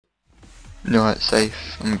Now it's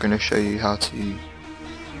safe, I'm going to show you how to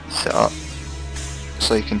set up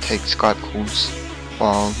so you can take Skype calls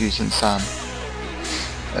while using SAM.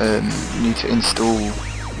 You need to install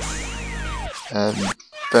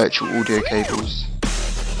virtual audio cables,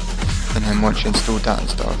 and then once you install that and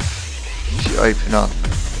stuff, if you open up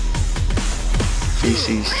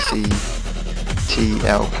VCCTL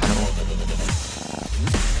panel,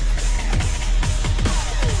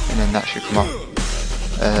 and then that should come up.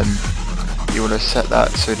 You want to set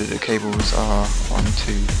that so that the cables are on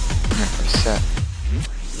to, and then press set,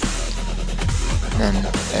 and then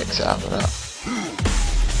exit out of that.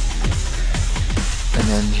 And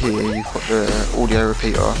then here you've got the audio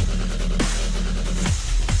repeater.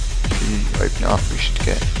 If you open it up, you should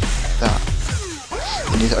get that.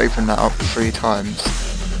 You need to open that up 3 times,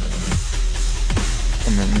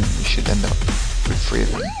 and then you should end up with 3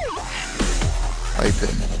 of them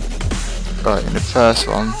open. Right, in the first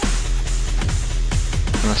one,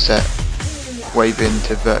 I'm going to set wave in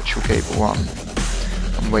to virtual cable 1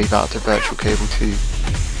 and wave out to virtual cable 2,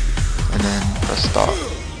 and then press start.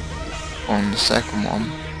 On the second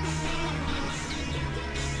one,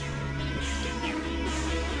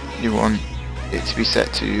 you want it to be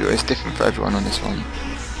set to, it's different for everyone on this one,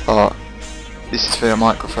 but this is for a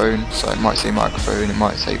microphone, so it might say microphone, it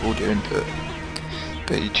might say audio input,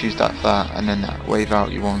 but you choose that for that, and then that wave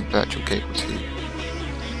out you want virtual cable 2,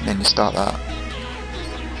 and then you start that.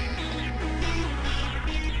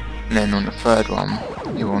 And then on the third one,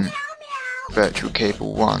 you want virtual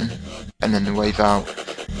cable 1, and then the wave out,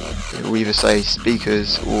 it will either say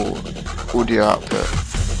speakers or audio output,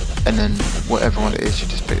 and then whatever one it is, you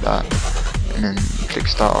just pick that, and then you click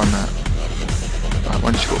start on that. Right,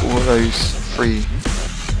 once you've got all of those 3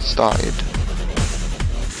 started,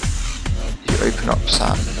 you open up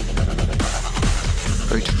SAM,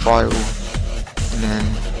 go to file, and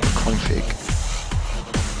then config.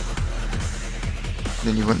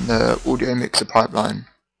 Then you want the audio mixer pipeline,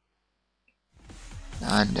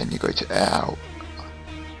 and then you go to air out.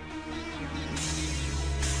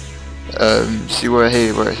 See where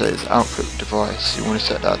here where it says output device, you want to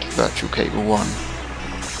set that to virtual cable 1,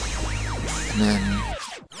 and then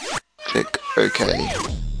click OK,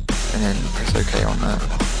 and then press OK on that.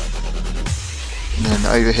 And then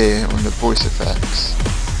over here on the voice effects,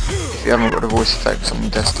 if you haven't got the voice effects on the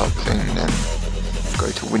desktop thing, then go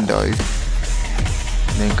to window,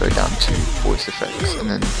 and then go down to voice effects, and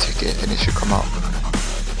then tick it, and it should come up.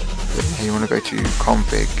 But here you want to go to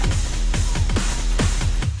config,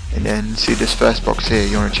 and then see this first box here,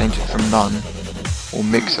 you want to change it from none or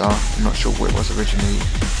mixer, I'm not sure what it was originally,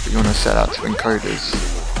 but you want to set that to encoders.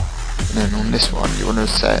 And then on this one you want to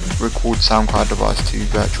set record sound card device to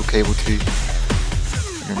virtual cable 2, and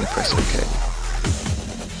then you press OK.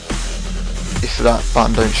 If that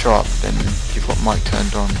button don't show up, then you've got mic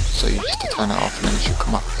turned on, so you just turn it off and then it should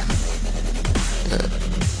come up again. But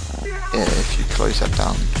yeah, if you close that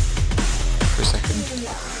down for a second,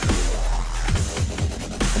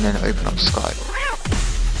 and then open up Skype.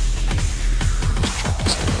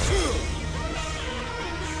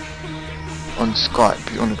 On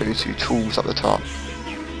Skype you want to go to tools at the top,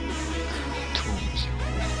 tools,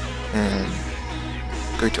 and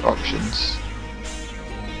go to options,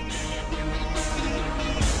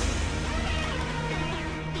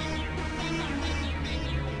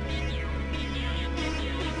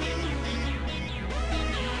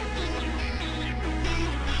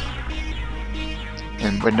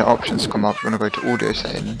 and when the options come up, you're going to go to audio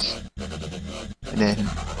settings, and then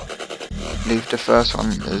leave the first one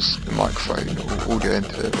as the microphone or audio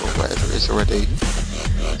input or whatever it is already,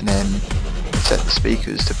 and then set the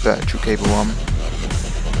speakers to virtual cable 1,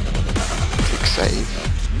 click save,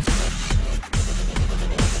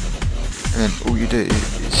 and then all you do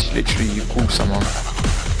is literally you call someone,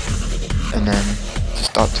 and then just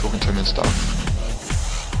start talking to them and stuff.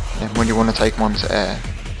 And then when you want to take them onto air,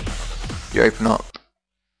 you open up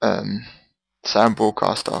Sound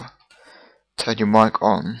Broadcaster, turn your mic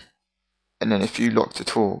on, and then if you lock to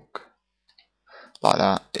talk like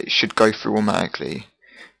that, it should go through automatically.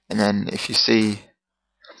 And then if you see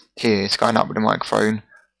here it's going up with the microphone,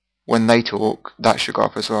 when they talk that should go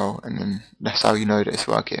up as well, and then that's how you know that it's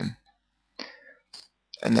working.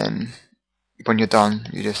 And then when you're done,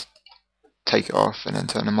 you just take it off and then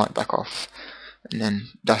turn the mic back off, and then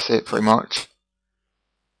that's it pretty much.